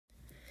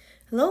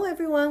Hello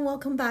everyone,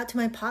 welcome back to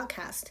my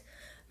podcast.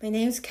 My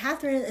name is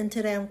Catherine and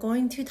today I'm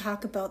going to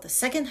talk about the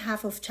second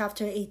half of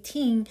chapter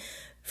 18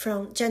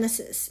 from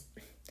Genesis.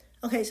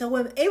 Okay, so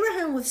when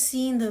Abraham was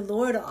seeing the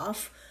Lord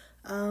off,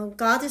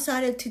 God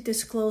decided to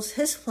disclose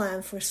his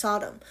plan for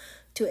Sodom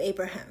to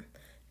Abraham.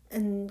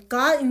 And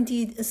God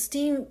indeed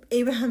esteemed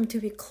Abraham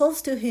to be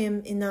close to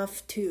him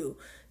enough to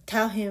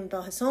tell him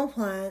about his own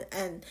plan,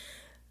 and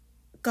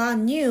God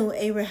knew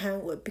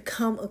Abraham would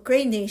become a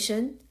great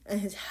nation and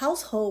his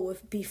household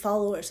would be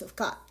followers of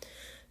God.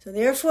 So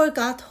therefore,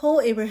 God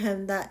told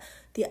Abraham that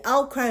the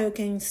outcry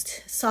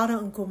against Sodom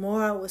and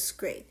Gomorrah was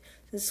great,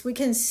 as we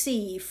can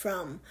see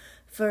from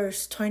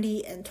verse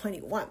 20 and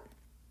 21.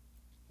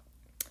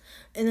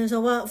 And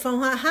then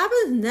from what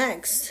happens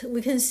next,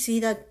 we can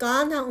see that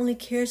God not only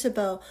cares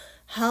about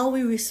how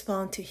we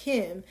respond to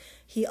him,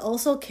 he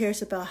also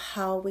cares about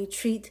how we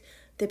treat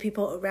the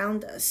people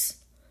around us.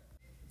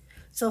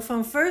 So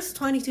from verse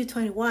 20 to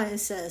 21, it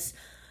says,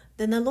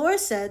 "Then the Lord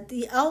said,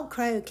 the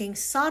outcry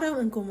against Sodom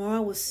and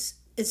Gomorrah is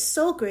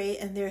so great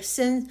and their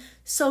sin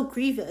so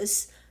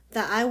grievous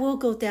that I will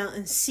go down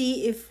and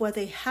see if what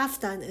they have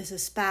done is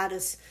as bad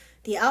as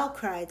the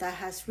outcry that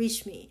has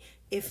reached me.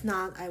 If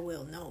not, I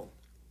will know."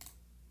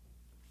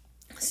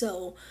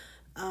 So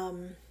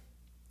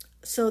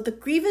the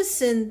grievous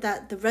sin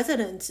that the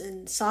residents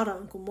in Sodom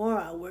and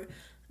Gomorrah were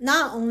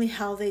not only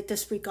how they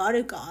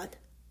disregarded God,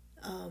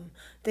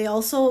 they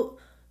also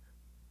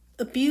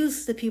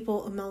abused the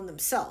people among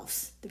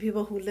themselves, the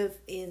people who live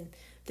in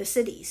the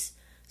cities.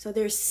 So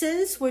their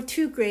sins were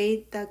too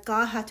great that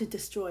God had to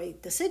destroy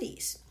the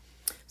cities.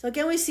 So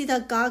again, we see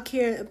that God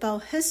cared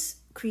about his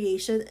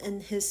creation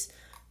and his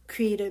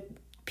created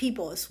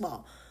people as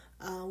well.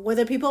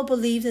 Whether people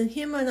believed in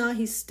him or not,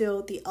 he's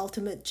still the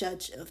ultimate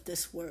judge of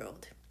this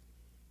world.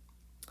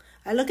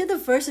 I look at the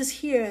verses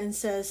here and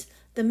says,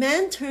 the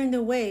man turned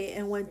away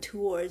and went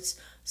towards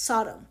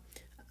Sodom.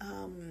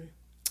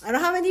 I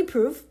don't have any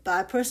proof, but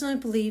I personally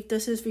believe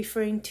this is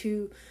referring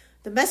to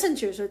the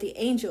messengers or the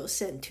angels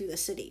sent to the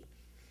city.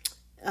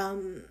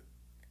 And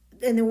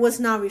it was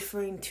not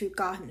referring to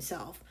God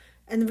himself.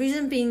 And the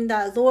reason being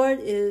that Lord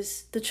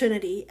is the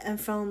Trinity, and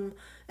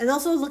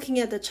also looking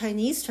at the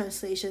Chinese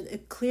translation,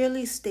 it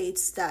clearly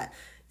states that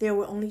there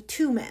were only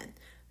two men.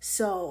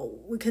 So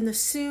we can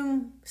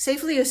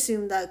safely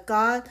assume that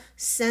God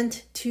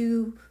sent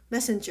two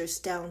messengers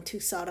down to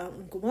Sodom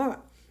and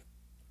Gomorrah,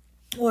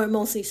 or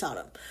mostly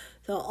Sodom.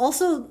 So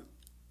also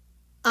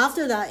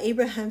after that,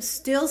 Abraham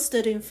still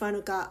stood in front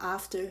of God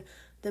after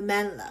the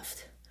man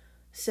left.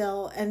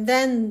 And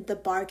then the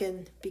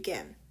bargain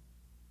began.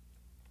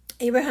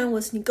 Abraham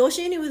was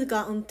negotiating with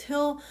God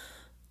until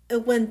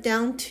it went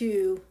down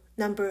to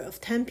number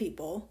of 10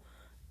 people.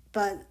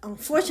 But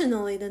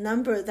unfortunately, the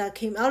number that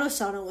came out of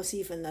Sodom was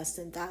even less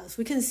than that, as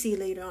we can see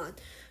later on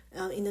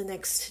in the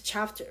next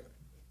chapter.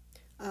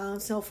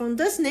 So from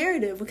this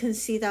narrative, we can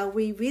see that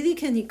we really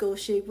can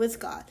negotiate with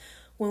God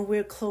when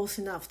we're close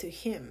enough to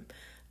him.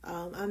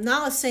 I'm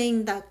not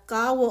saying that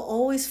God will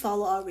always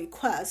follow our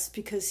requests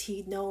because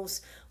he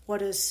knows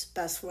what is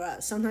best for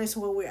us. Sometimes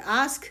what we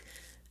ask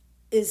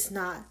is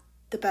not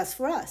the best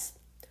for us.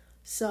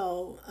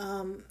 So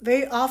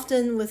very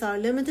often with our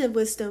limited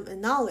wisdom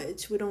and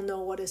knowledge, we don't know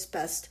what is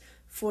best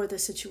for the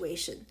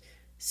situation.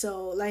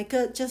 So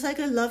just like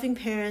a loving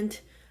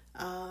parent,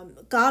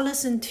 God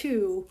listened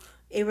to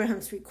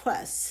Abraham's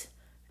requests,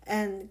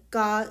 and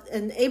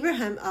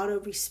Abraham, out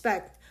of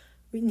respect,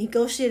 we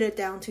negotiated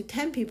down to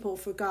 10 people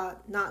for God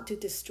not to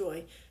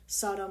destroy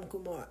Sodom and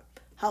Gomorrah.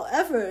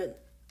 However,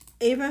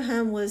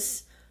 Abraham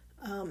was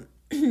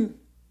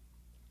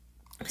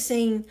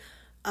saying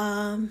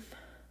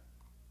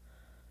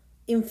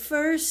in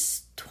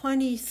verse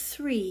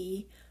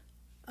 23,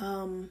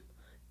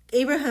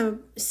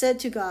 Abraham said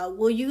to God,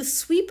 "Will you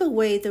sweep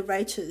away the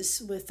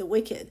righteous with the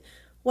wicked?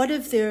 What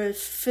if there are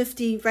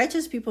 50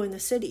 righteous people in the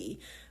city?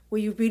 Will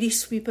you really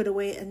sweep it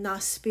away and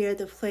not spare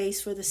the place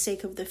for the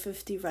sake of the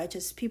 50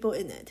 righteous people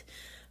in it?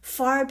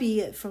 Far be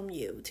it from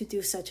you to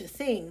do such a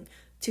thing,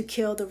 to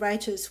kill the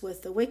righteous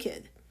with the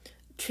wicked,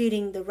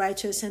 treating the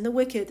righteous and the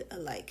wicked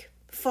alike.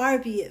 Far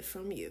be it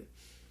from you.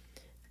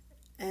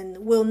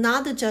 And will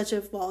not the judge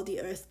of all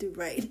the earth do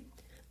right?"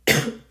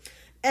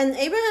 And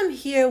Abraham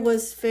here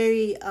was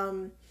very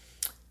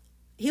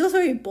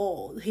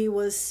bold. He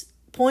was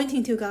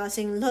pointing to God,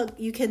 saying, "Look,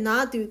 you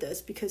cannot do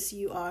this because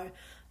you are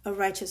a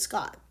righteous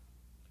God."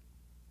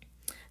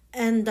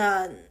 And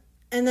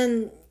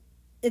then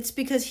it's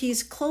because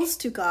he's close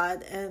to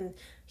God and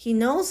he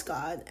knows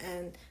God,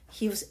 and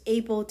he was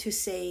able to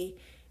say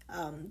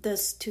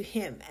this to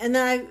him. And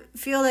I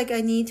feel like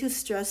I need to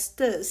stress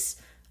this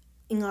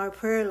in our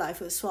prayer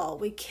life as well.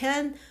 We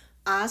can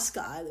ask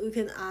God,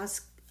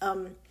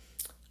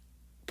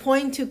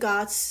 point to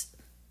God's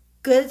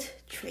good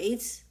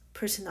traits,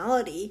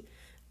 personality,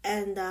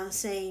 and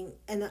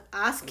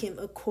ask him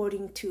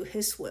according to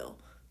his will,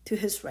 to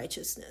his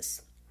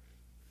righteousness.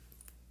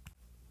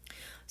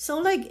 So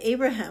like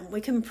Abraham,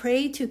 we can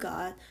pray to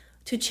God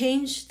to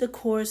change the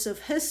course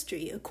of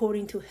history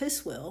according to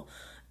his will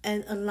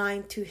and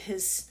align to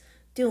his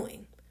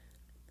doing.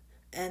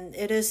 And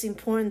it is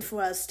important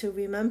for us to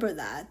remember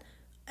that.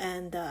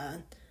 And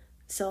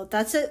so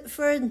that's it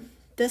for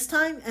this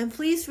time. And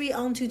please read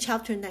on to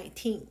chapter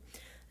 19.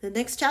 The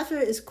next chapter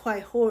is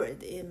quite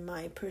horrid in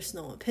my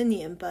personal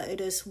opinion, but it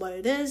is what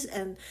it is.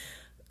 And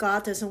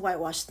God doesn't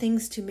whitewash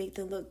things to make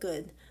them look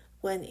good,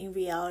 when in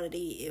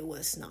reality it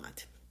was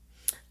not.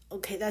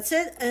 Okay, that's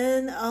it.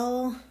 And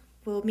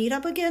we'll meet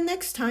up again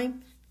next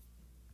time.